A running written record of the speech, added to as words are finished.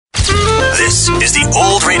This is the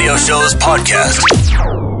Old Radio Show's podcast.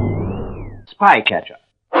 Spycatcher.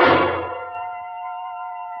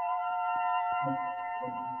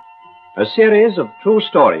 A series of true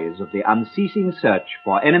stories of the unceasing search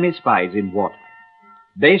for enemy spies in wartime,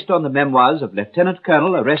 based on the memoirs of Lieutenant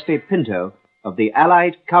Colonel Oreste Pinto of the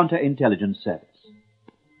Allied Counterintelligence Service.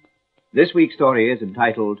 This week's story is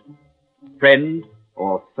entitled Friend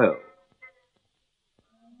or Foe.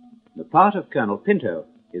 The part of Colonel Pinto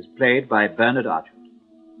is played by Bernard Archett.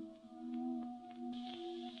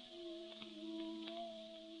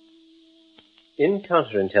 In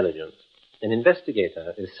counterintelligence, an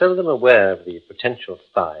investigator is seldom aware of the potential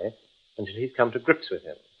spy until he's come to grips with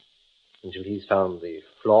him, until he's found the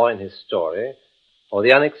flaw in his story or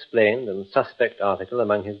the unexplained and suspect article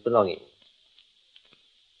among his belongings.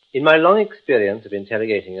 In my long experience of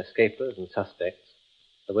interrogating escapers and suspects,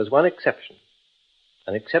 there was one exception,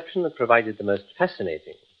 an exception that provided the most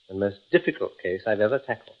fascinating and most difficult case I've ever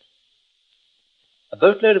tackled. A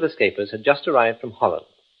boatload of escapers had just arrived from Holland,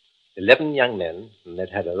 11 young men, and they'd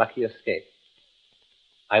had a lucky escape.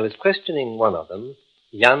 I was questioning one of them,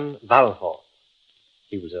 Jan Valhorn.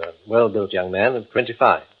 He was a well-built young man of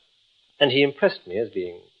 25, and he impressed me as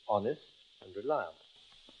being honest and reliable.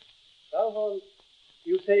 Valhorn,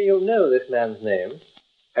 you say you know this man's name?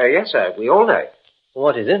 Yes, sir. We all know it.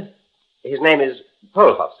 What is it? His name is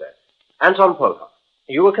Polhoff, sir. Anton Polhoff.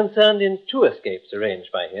 You were concerned in 2 escapes arranged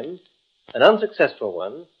by him, an unsuccessful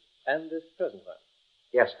one and this present one.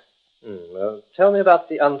 Yes, sir. Well, tell me about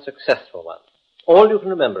the unsuccessful one. All you can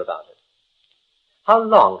remember about it. How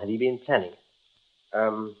long had he been planning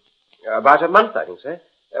it? About a month, I think, sir.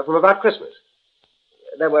 From about Christmas.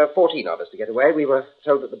 There were 14 of us to get away. We were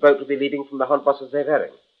told that the boat would be leaving from the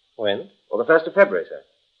Handbosser-Zeevering. When? Well, the 1st of February, sir.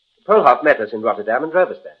 Polhoff met us in Rotterdam and drove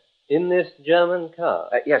us there. In this German car?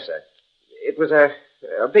 Yes, sir. It was a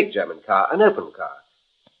big German car, an open car.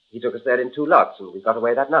 He took us there in 2 lots, and we got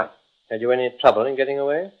away that night. Had you any trouble in getting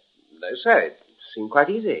away? No, sir. It seemed quite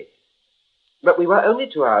easy. But we were only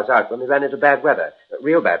 2 hours out when we ran into bad weather,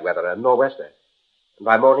 real bad weather, a nor'wester. And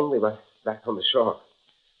by morning we were back on the shore.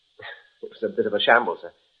 It was a bit of a shambles,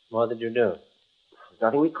 sir. What did you do? There was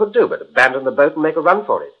nothing we could do but abandon the boat and make a run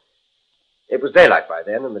for it. It was daylight by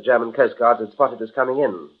then, and the German Coast Guards had spotted us coming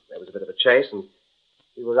in. There was a bit of a chase, and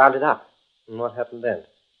we were rounded up. And what happened then?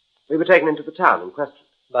 We were taken into the town and questioned.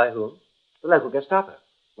 By whom? The local Gestapo.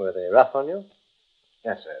 Were they rough on you?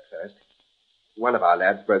 Yes, sir, at first. One of our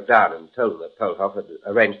lads broke down and told them that Polhoff had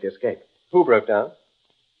arranged the escape. Who broke down?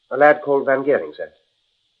 A lad called Van Geering, sir.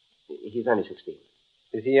 He's only 16.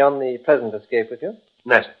 Is he on the present escape with you?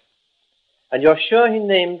 No, sir. And you're sure he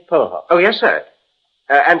named Polhoff? Oh, yes, sir.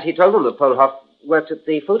 And he told them that Polhoff worked at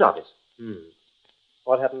the food office.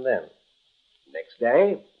 What happened then? Next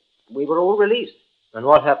day, we were all released. And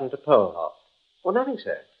what happened to Polhoff? Well, nothing,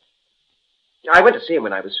 sir. I went to see him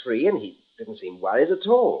when I was free, and he didn't seem worried at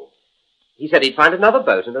all. He said he'd find another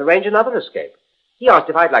boat and arrange another escape. He asked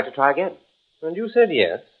if I'd like to try again. And you said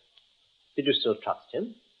yes. Did you still trust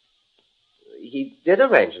him? He did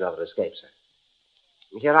arrange another escape,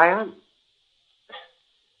 sir. Here I am.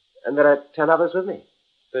 And there are 10 others with me.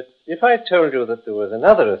 But if I told you that there was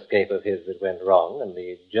another escape of his that went wrong and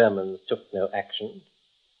the Germans took no action,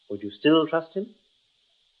 would you still trust him?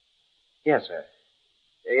 Yes, sir.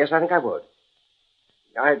 Yes, I think I would.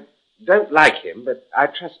 I don't like him, but I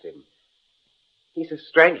trust him. He's a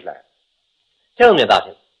strange lad. Tell me about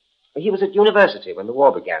him. He was at university when the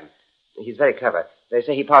war began. He's very clever. They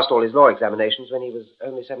say he passed all his law examinations when he was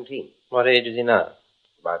only 17. What age is he now?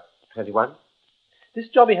 About 21. This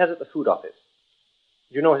job he has at the food office.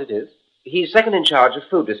 Do you know what it is? He's second in charge of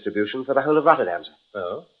food distribution for the whole of Rotterdam, sir.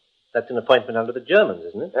 Oh, that's an appointment under the Germans,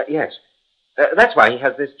 isn't it? Yes. That's why he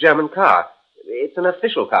has this German car. It's an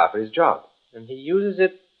official car for his job. And he uses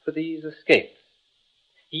it for these escapes.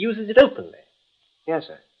 He uses it openly. Yes,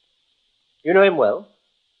 sir. You know him well?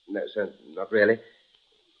 No, sir, not really.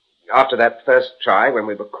 After that first try, when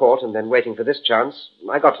we were caught and then waiting for this chance,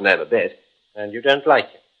 I got to know him a bit. And you don't like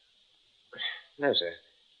him? No, sir.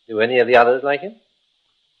 Do any of the others like him?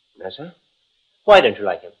 No, sir. Why don't you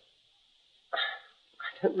like him?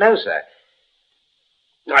 I don't know, sir.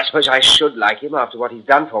 I suppose I should like him after what he's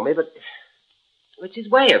done for me, but it's his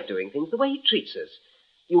way of doing things, the way he treats us.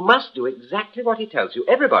 You must do exactly what he tells you.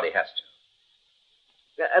 Everybody has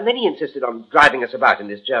to. And then he insisted on driving us about in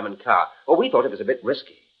this German car. Well, we thought it was a bit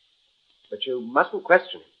risky. But you mustn't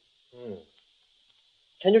question him.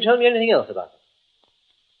 Can you tell me anything else about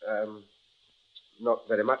him? Not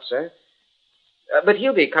very much, sir. But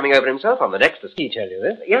he'll be coming over himself on the next escape. He tell you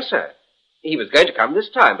this? Yes, sir. He was going to come this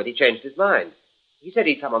time, but he changed his mind. He said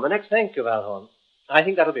he'd come on the next. Thank you, Valhorn. I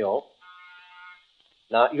think that'll be all.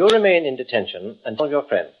 Now, you remain in detention until your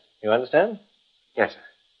friends. You understand? Yes,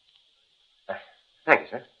 sir. Thank you,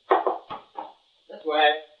 sir. This way.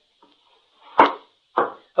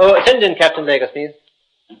 Oh, send in Captain Vegas, please.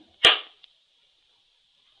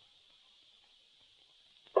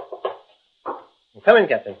 Come in,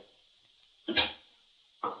 Captain.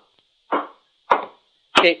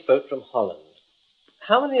 Escape boat from Holland.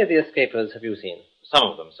 How many of the escapers have you seen? Some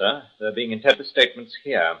of them, sir. They're being interpreted statements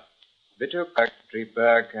here. Wittek,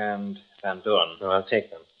 Drieberg, and Van Doorn. Oh, I'll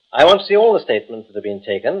take them. I want to see all the statements that have been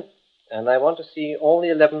taken, and I want to see all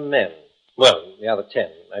the 11 men. Well, the other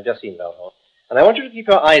 10. I've just seen Valhall. And I want you to keep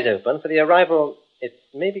your eyes open for the arrival, it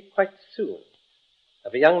may be quite soon,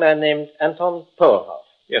 of a young man named Anton Pohlhoff.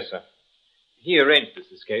 Yes, sir. He arranged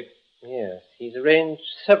this escape. Yes, he's arranged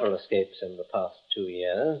several escapes in the past 2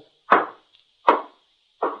 years.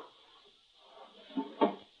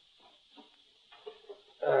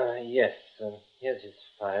 Yes, here's his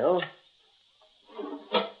file.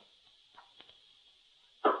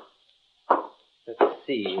 Let's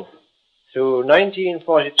see. Through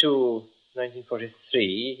 1942,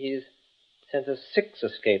 1943, he's sent us 6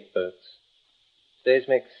 escape boats. Today's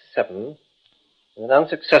makes 7, and an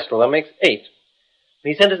unsuccessful one makes 8.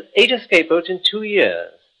 He sent us 8 escape boats in 2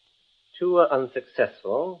 years. 2 were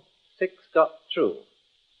unsuccessful, 6 got through.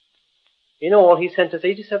 In all, he sent us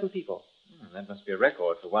 87 people. That must be a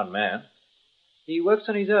record for one man. He works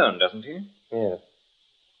on his own, doesn't he? Yes.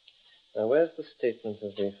 Now, where's the statement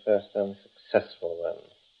of the first unsuccessful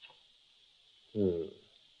one?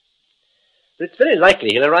 It's very likely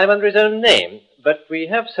he'll arrive under his own name, but we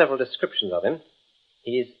have several descriptions of him.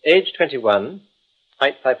 He's age 21,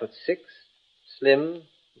 height 5'6", slim,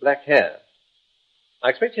 black hair. I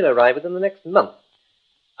expect he'll arrive within the next month.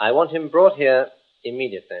 I want him brought here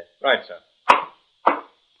immediately. Right, sir.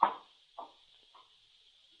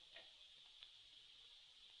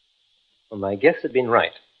 Well, my guess had been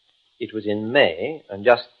right. It was in May, and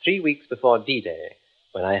just 3 weeks before D-Day,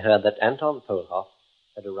 when I heard that Anton Pohlhoff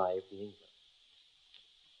had arrived in England.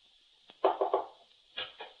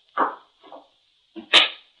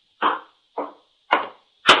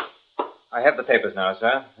 I have the papers now,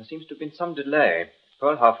 sir. There seems to have been some delay.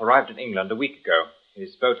 Pohlhoff arrived in England a week ago.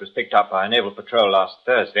 His boat was picked up by a naval patrol last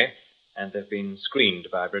Thursday, and they've been screened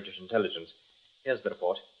by British intelligence. Here's the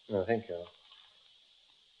report. Oh, thank you.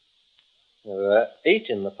 There were 8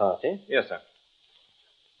 in the party. Yes, sir.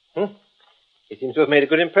 He seems to have made a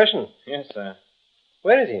good impression. Yes, sir.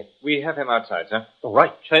 Where is he? We have him outside, sir. All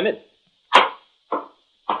right, show him in.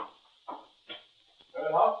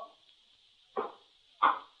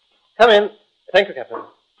 Come in. Thank you, Captain.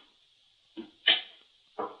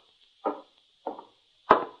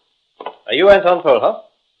 Are you Anton Pohlhoff?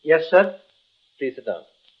 Yes, sir. Please sit down.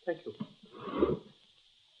 Thank you.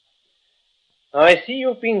 I see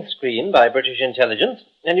you've been screened by British intelligence,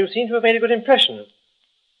 and you seem to have made a good impression.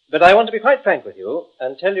 But I want to be quite frank with you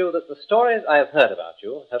and tell you that the stories I have heard about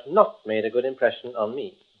you have not made a good impression on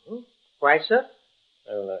me. Why, sir?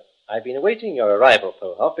 Well, I've been awaiting your arrival,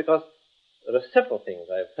 Pohlhoff, because there are several things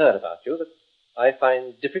I've heard about you that I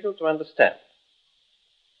find difficult to understand.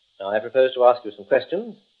 Now, I propose to ask you some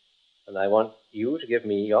questions, and I want you to give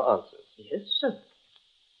me your answers. Yes, sir.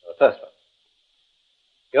 The first one.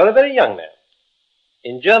 You're a very young man.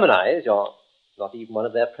 In German eyes, you're not even one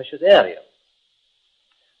of their precious Aryans.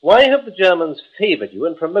 Why have the Germans favored you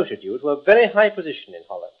and promoted you to a very high position in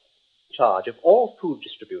Holland, in charge of all food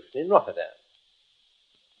distribution in Rotterdam?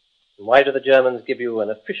 And why do the Germans give you an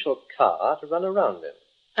official car to run around in?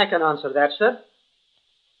 I can answer that, sir.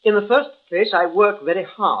 In the first place, I work very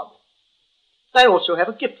hard. I also have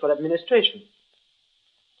a gift for administration.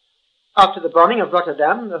 After the bombing of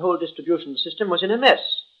Rotterdam, the whole distribution system was in a mess.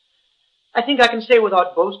 I think I can say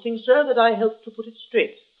without boasting, sir, that I helped to put it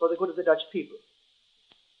straight for the good of the Dutch people.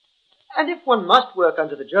 And if one must work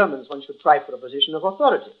under the Germans, one should try for a position of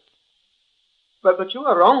authority. But you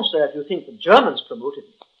are wrong, sir, if you think the Germans promoted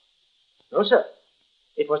me. No, sir.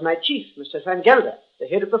 It was my chief, Mr. Van Gelder, the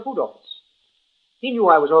head of the food office. He knew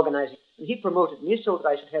I was organizing, and he promoted me so that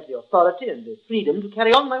I should have the authority and the freedom to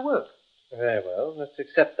carry on my work. Very well. Let's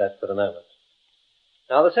accept that for the moment.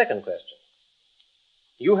 Now, the second question.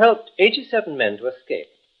 You helped 87 men to escape.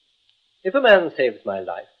 If a man saves my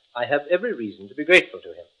life, I have every reason to be grateful to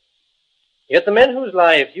him. Yet the men whose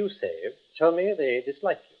lives you saved tell me they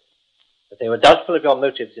dislike you, that they were doubtful of your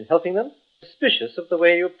motives in helping them, suspicious of the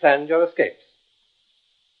way you planned your escapes.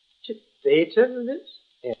 Did they tell you this?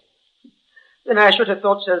 Yes. Then I should have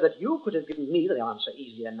thought, sir, that you could have given me the answer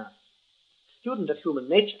easily enough. Student of human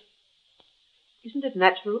nature. Isn't it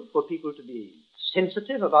natural for people to be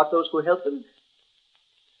sensitive about those who help them?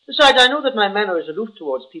 Besides, I know that my manner is aloof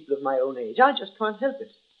towards people of my own age. I just can't help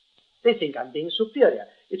it. They think I'm being superior.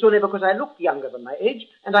 It's only because I look younger than my age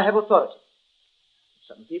and I have authority.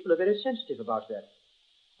 Some people are very sensitive about that,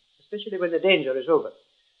 especially when the danger is over.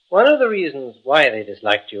 One of the reasons why they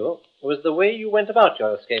disliked you was the way you went about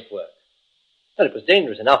your escape work. Well, it was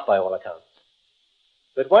dangerous enough by all accounts.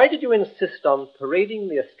 But why did you insist on parading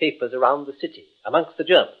the escapers around the city, amongst the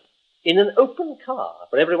Germans, in an open car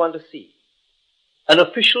for everyone to see? An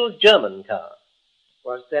official German car.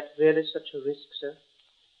 Was that really such a risk, sir?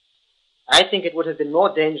 I think it would have been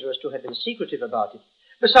more dangerous to have been secretive about it.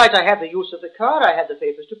 Besides, I had the use of the car. I had the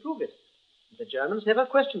papers to prove it. The Germans never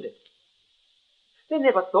questioned it. They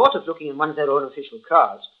never thought of looking in one of their own official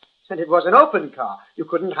cars. And it was an open car. You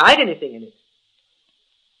couldn't hide anything in it.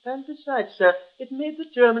 And besides, sir, it made the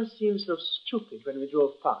Germans seem so stupid when we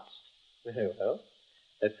drove past. Well,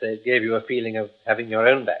 let's say it gave you a feeling of having your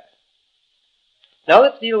own back. Now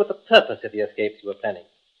let's deal with the purpose of the escapes you were planning.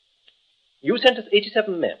 You sent us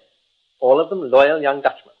 87 men, all of them loyal young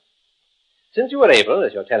Dutchmen. Since you were able,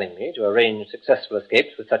 as you're telling me, to arrange successful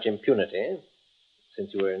escapes with such impunity,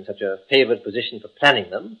 since you were in such a favored position for planning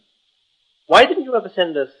them, why didn't you ever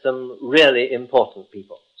send us some really important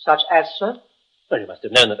people? Such as, sir? Well, you must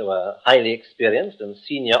have known that there were highly experienced and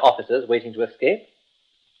senior officers waiting to escape,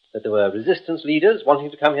 that there were resistance leaders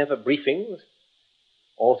wanting to come here for briefings,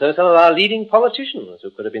 also some of our leading politicians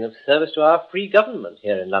who could have been of service to our free government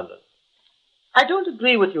here in London. I don't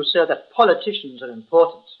agree with you, sir, that politicians are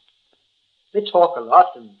important. They talk a lot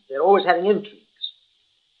and they're always having intrigues.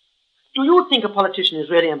 Do you think a politician is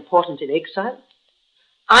really important in exile?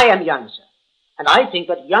 I am young, sir, and I think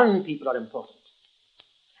that young people are important.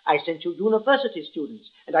 I sent you university students,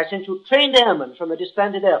 and I sent you trained airmen from the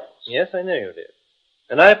disbanded Air Force. Yes, I know you did.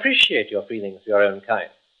 And I appreciate your feelings for your own kind.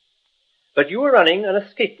 But you were running an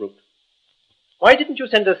escape route. Why didn't you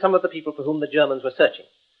send us some of the people for whom the Germans were searching?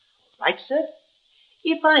 Right, sir.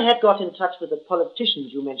 If I had got in touch with the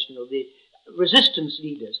politicians you mentioned, or the resistance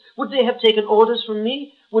leaders, would they have taken orders from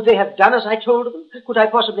me? Would they have done as I told them? Could I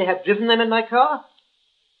possibly have driven them in my car?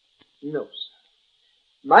 No, sir.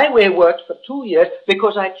 My way worked for 2 years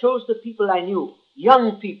because I chose the people I knew,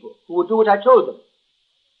 young people who would do what I told them.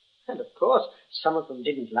 And of course, some of them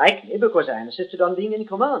didn't like me because I insisted on being in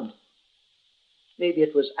command. Maybe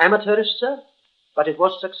it was amateurish, sir, but it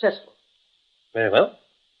was successful. Very well.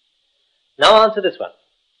 Now answer this one.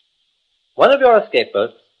 One of your escape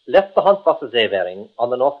boats left the Hanswasser Zeewering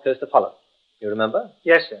on the north coast of Holland. You remember?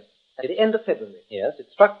 Yes, sir. At the end of February. Yes, it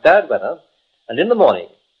struck bad weather, and in the morning,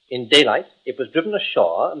 in daylight, it was driven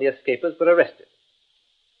ashore and the escapers were arrested.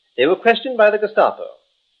 They were questioned by the Gestapo,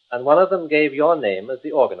 and one of them gave your name as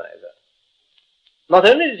the organizer. Not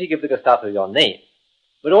only did he give the Gestapo your name,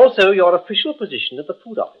 but also your official position at the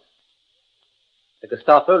food office. The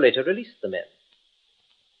Gestapo later released the men.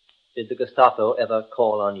 Did the Gestapo ever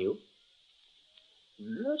call on you?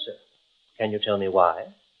 No, sir. Can you tell me why?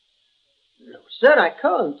 No, sir, I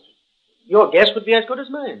can't. Your guess would be as good as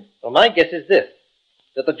mine. Well, my guess is this,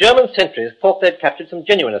 that the German sentries thought they'd captured some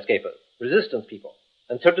genuine escapers, resistance people,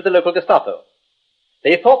 and so did the local Gestapo.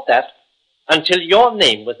 They thought that until your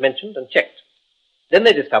name was mentioned and checked. Then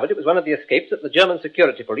they discovered it was one of the escapes that the German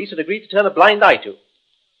security police had agreed to turn a blind eye to.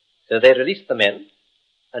 So they released the men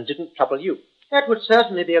and didn't trouble you. That would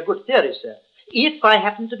certainly be a good theory, sir, if I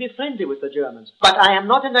happened to be friendly with the Germans. But I am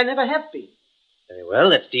not, and I never have been. Very well,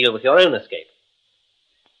 let's deal with your own escape.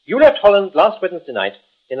 You left Holland last Wednesday night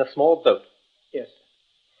in a small boat. Yes,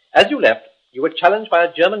 sir. As you left, you were challenged by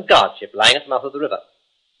a German guard ship lying at the mouth of the river.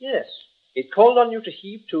 Yes. It called on you to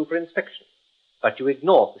heave to for inspection, but you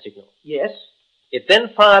ignored the signal. Yes. It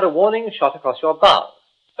then fired a warning shot across your bows,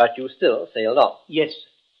 but you still sailed on. Yes.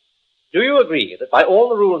 Do you agree that by all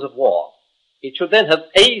the rules of war, it should then have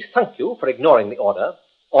A, sunk you for ignoring the order,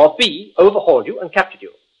 or B, overhauled you and captured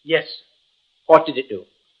you? Yes. What did it do?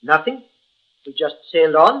 Nothing. We just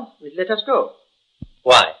sailed on and it let us go.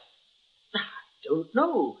 Why? I don't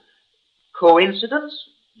know. Coincidence?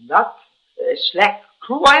 Luck? Slack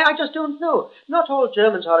crew? I just don't know. Not all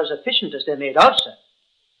Germans are as efficient as they're made out, sir.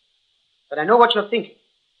 But I know what you're thinking.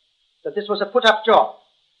 That this was a put-up job,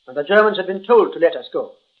 and the Germans had been told to let us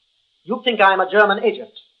go. You think I'm a German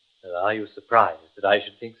agent. Well, are you surprised that I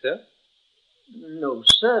should think so? No,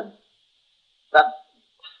 sir. But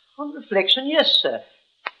on reflection, yes, sir.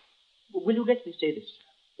 Will you let me say this?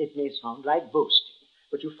 It may sound like boasting,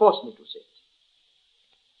 but you force me to say it.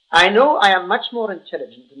 I know I am much more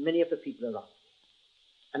intelligent than many of the people around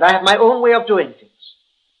me, and I have my own way of doing things.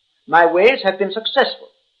 My ways have been successful,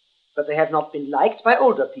 but they have not been liked by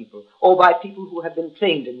older people or by people who have been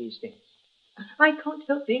trained in these things. I can't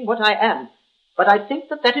help being what I am, But I think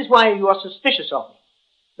that is why you are suspicious of me.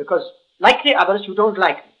 Because, like the others, you don't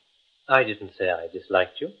like me. I didn't say I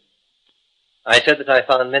disliked you. I said that I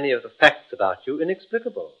found many of the facts about you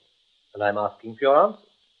inexplicable, and I'm asking for your answers.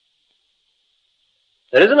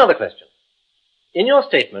 There is another question. In your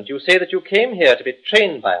statement, you say that you came here to be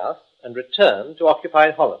trained by us and returned to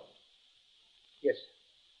occupied Holland. Yes.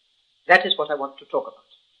 That is what I want to talk about.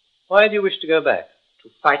 Why do you wish to go back? To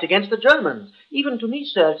fight against the Germans. Even to me,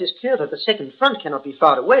 sir, it is clear that the second front cannot be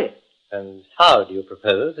far away. And how do you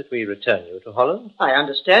propose that we return you to Holland? I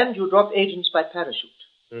understand you drop agents by parachute.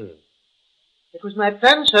 Hmm. It was my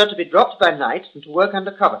plan, sir, to be dropped by night and to work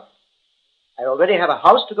under cover. I already have a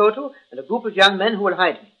house to go to and a group of young men who will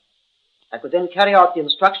hide me. I could then carry out the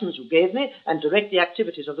instructions you gave me and direct the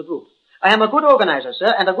activities of the group. I am a good organizer,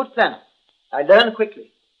 sir, and a good planner. I learn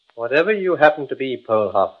quickly. Whatever you happen to be,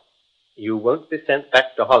 Pohlhoff, you won't be sent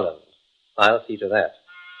back to Holland. I'll see to that.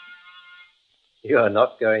 You are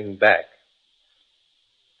not going back.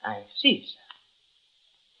 I see, sir.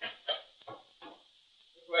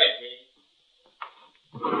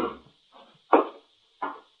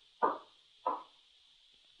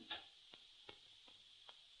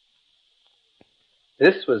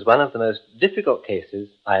 This was one of the most difficult cases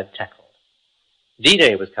I had tackled.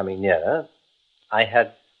 D-Day was coming nearer. I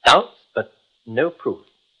had doubts, but no proof.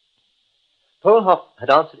 Pohlhoff had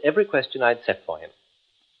answered every question I'd set for him.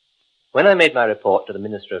 When I made my report to the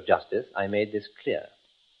Minister of Justice, I made this clear.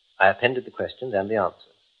 I appended the questions and the answers.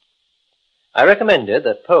 I recommended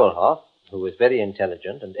that Pohlhoff, who was very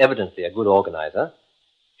intelligent and evidently a good organizer,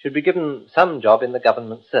 should be given some job in the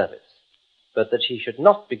government service, but that he should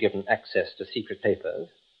not be given access to secret papers,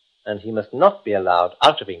 and he must not be allowed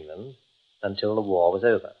out of England until the war was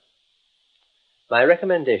over. My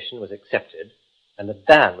recommendation was accepted, and a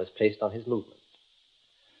ban was placed on his movements.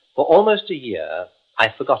 For almost a year,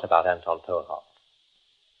 I forgot about Anton Pohlhoff.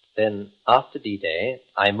 Then, after D-Day,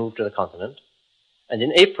 I moved to the continent, and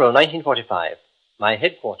in April 1945, my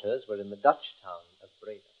headquarters were in the Dutch town of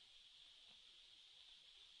Breda.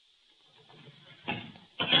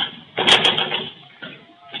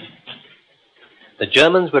 The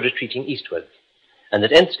Germans were retreating eastward, and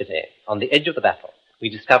at Enschede, on the edge of the battle, we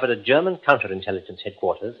discovered a German counterintelligence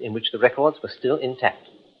headquarters in which the records were still intact.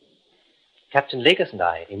 Captain Legos and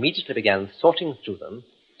I immediately began sorting through them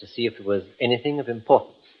to see if there was anything of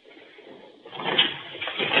importance.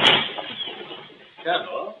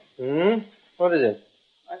 Colonel? What is it?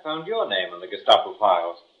 I found your name on the Gestapo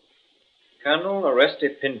files. Colonel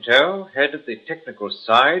Oreste Pinto, head of the technical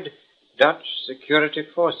side, Dutch Security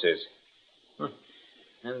Forces.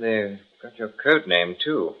 And they've got your code name,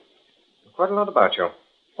 too. Quite a lot about you.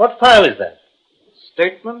 What file is that?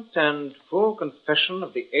 Statement and full confession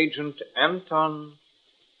of the agent Anton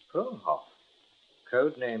Pohlhoff.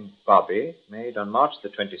 Code name Bobby, made on March the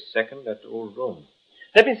 22nd at Ulrum.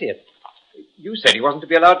 Let me see it. You said he wasn't to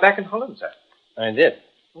be allowed back in Holland, sir. I did.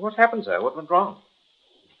 What happened, sir? What went wrong?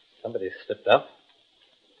 Somebody slipped up.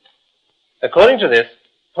 According to this,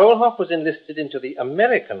 Pohlhoff was enlisted into the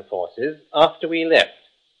American forces after we left.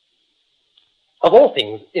 Of all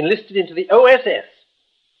things, enlisted into the OSS,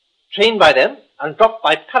 trained by them and dropped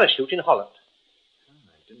by parachute in Holland.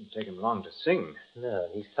 It didn't take him long to sing. No,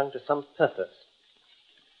 he sung to some purpose.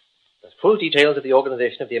 There's full details of the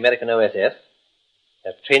organization of the American OSS,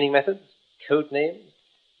 their training methods, code names,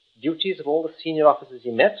 duties of all the senior officers he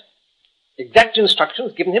met, exact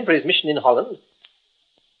instructions given him for his mission in Holland,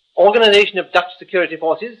 organization of Dutch security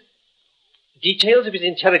forces, details of his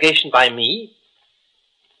interrogation by me,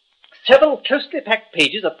 7 closely packed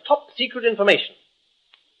pages of top secret information.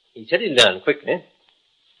 He said he learned quickly.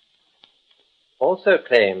 Also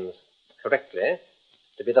claims, correctly,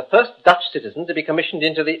 to be the first Dutch citizen to be commissioned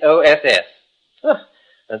into the OSS.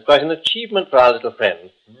 That's quite an achievement for our little friend.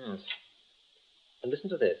 Yes. And listen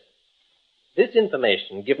to this. This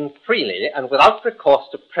information given freely and without recourse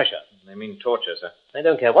to pressure. They mean torture, sir. I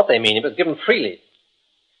don't care what they mean, it was given freely.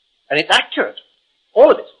 And it's accurate.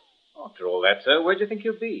 All of it. After all that, sir, where do you think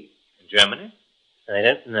he'll be? In Germany? I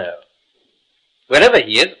don't know. Wherever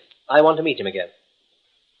he is, I want to meet him again.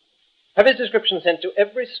 Have his description sent to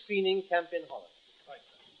every screening camp in Holland.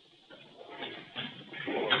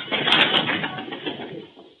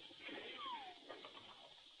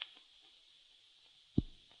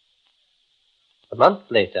 A month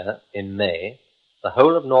later, in May, the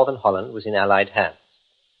whole of northern Holland was in Allied hands,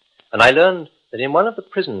 and I learned that in one of the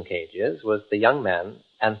prison cages was the young man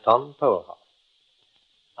Anton Pohlhoff.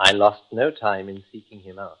 I lost no time in seeking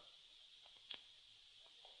him out.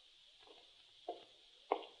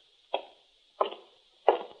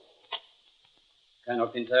 Colonel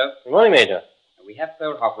Pinto, Good morning, Major. we have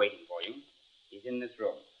Pohlhoff waiting for you. He's in this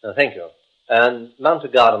room. Oh, thank you. And mount a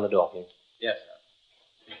guard on the door, please. Yes, sir.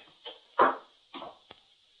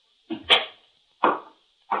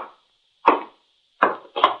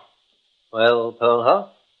 Well, Polharth,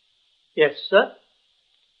 Yes, sir.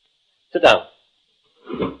 sit down.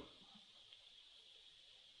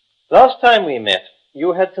 Last time we met,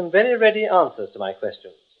 you had some very ready answers to my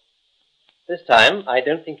questions. This time, I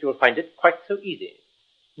don't think you'll find it quite so easy.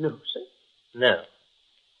 No, sir. No.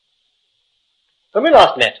 When we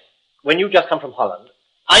last met, when you'd just come from Holland,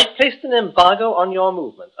 I placed an embargo on your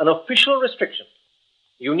movement, an official restriction.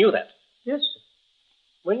 You knew that. Yes, sir.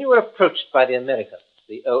 When you were approached by the Americans,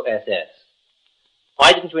 the OSS,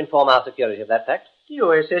 why didn't you inform our security of that fact? The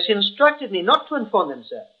OSS instructed me not to inform them,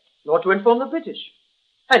 sir, nor to inform the British.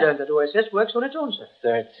 I learned that OSS works on its own, sir.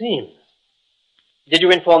 So it seems. Did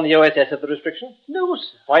you inform the OSS of the restriction? No,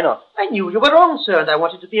 sir. Why not? I knew you were wrong, sir, and I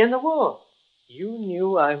wanted to be in the war. You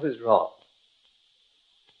knew I was wrong.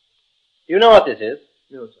 You know what this is?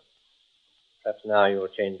 No, sir. Perhaps now you'll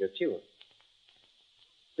change your tune.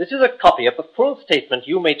 This is a copy of the full statement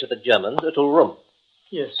you made to the Germans at Ulrum.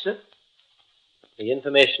 Yes, sir. The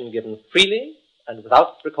information given freely and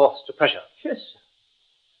without recourse to pressure. Yes, sir.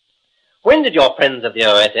 When did your friends of the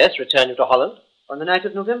OSS return you to Holland? On the night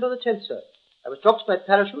of November the 10th, sir. I was dropped by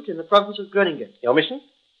parachute in the province of Groningen. Your mission?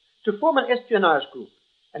 To form an espionage group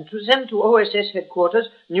and to send to OSS headquarters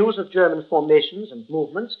news of German formations and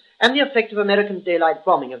movements and the effect of American daylight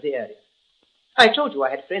bombing of the area. I told you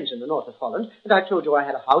I had friends in the north of Holland, and I told you I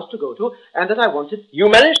had a house to go to, and that I wanted... You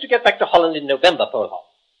managed to get back to Holland in November, Polharth.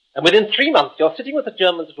 And within 3 months, you're sitting with the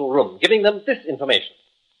Germans at Ulrum, giving them this information.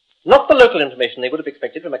 Not the local information they would have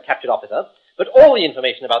expected from a captured officer, but all the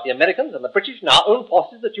information about the Americans and the British and our own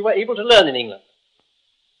forces that you were able to learn in England.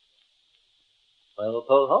 Well,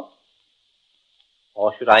 Polharth?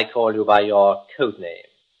 Or should I call you by your code name,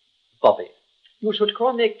 Bobby? You should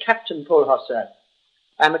call me Captain Polharth, sir.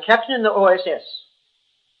 I'm a captain in the OSS.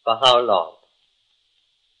 For how long?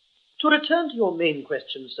 To return to your main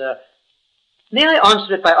question, sir, may I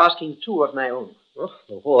answer it by asking two of my own? Oh,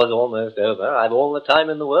 the war's almost over. I've all the time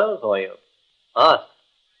in the world for you. Ask.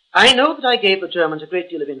 I know that I gave the Germans a great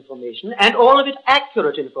deal of information, and all of it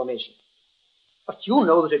accurate information. But you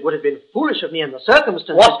know that it would have been foolish of me in the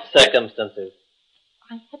circumstances... What circumstances?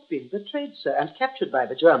 I had been betrayed, sir, and captured by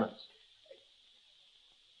the Germans.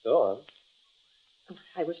 Go on.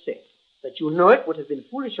 I was saying that you know it would have been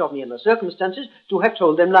foolish of me in the circumstances to have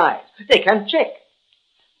told them lies. They can check.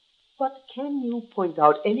 But can you point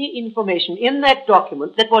out any information in that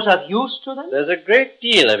document that was of use to them? There's a great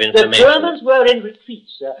deal of information. The Germans were in retreat,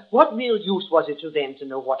 sir. What real use was it to them to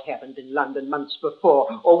know what happened in London months before,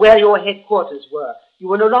 or where your headquarters were? You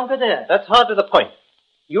were no longer there. That's hard to the point.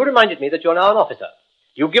 You reminded me that you're now an officer.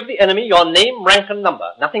 You give the enemy your name, rank, and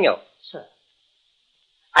number, nothing else. Sir,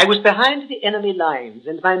 I was behind the enemy lines,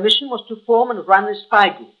 and my mission was to form and run a spy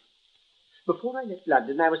group. Before I left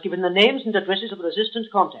London, I was given the names and addresses of resistance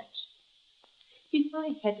contacts. If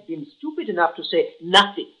I had been stupid enough to say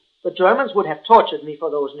nothing, the Germans would have tortured me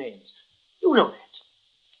for those names. You know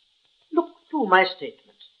that. Look through my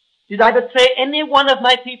statement. Did I betray any one of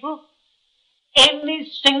my people?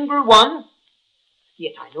 Any single one?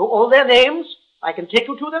 Yet I know all their names. I can take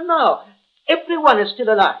you to them now. Everyone is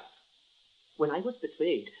still alive. When I was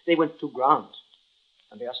betrayed, they went to ground,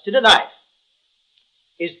 and they are still alive.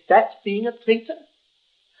 Is that being a traitor?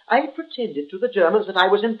 I pretended to the Germans that I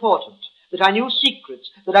was important, that I knew secrets,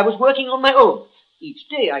 that I was working on my own. Each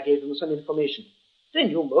day I gave them some information. They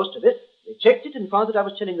knew most of it. They checked it and found that I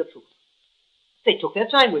was telling the truth. They took their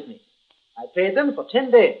time with me. I paid them for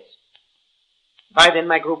 10 days. By then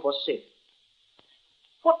my group was safe.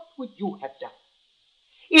 What would you have done?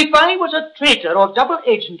 If I was a traitor or double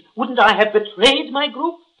agent, wouldn't I have betrayed my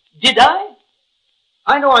group? Did I?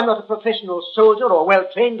 I know I'm not a professional soldier or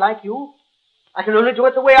well-trained like you. I can only do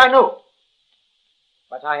it the way I know.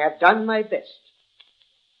 But I have done my best,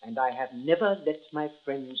 and I have never let my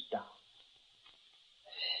friends down.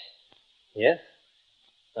 Yes,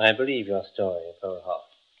 I believe your story, Polharth.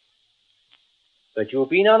 But you've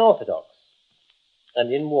been unorthodox,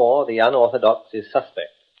 and in war the unorthodox is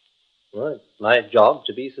suspect. Well, it's my job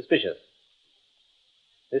to be suspicious.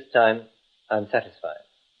 This time, I'm satisfied.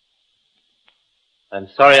 I'm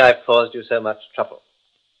sorry I've caused you so much trouble,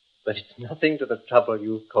 but it's nothing to the trouble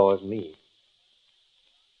you've caused me.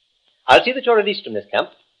 I'll see that you're released from this camp.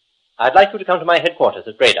 I'd like you to come to my headquarters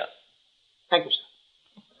at Breda. Thank you, sir.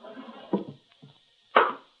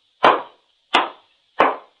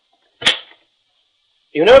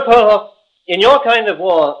 You know, Polharth, in your kind of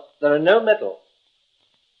war, there are no medals.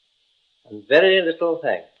 And very little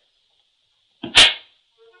thanks.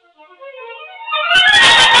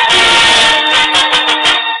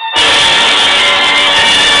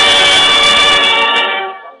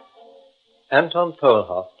 Anton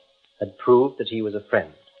Polhoff had proved that he was a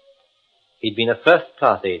friend. He'd been a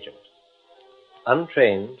first-class agent.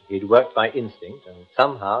 Untrained, he'd worked by instinct, and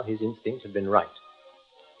somehow his instinct had been right.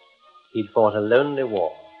 He'd fought a lonely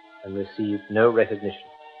war and received no recognition.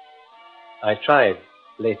 I tried,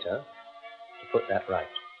 later, to put that right.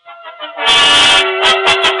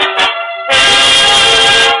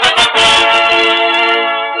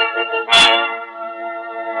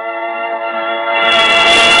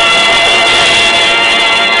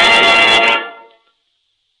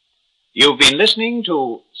 You've been listening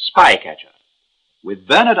to Spycatcher, with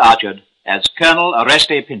Bernard Archard as Colonel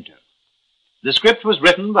Oreste Pinto. The script was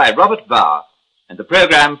written by Robert Barr, and the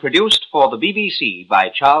program produced for the BBC by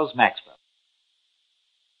Charles Maxwell.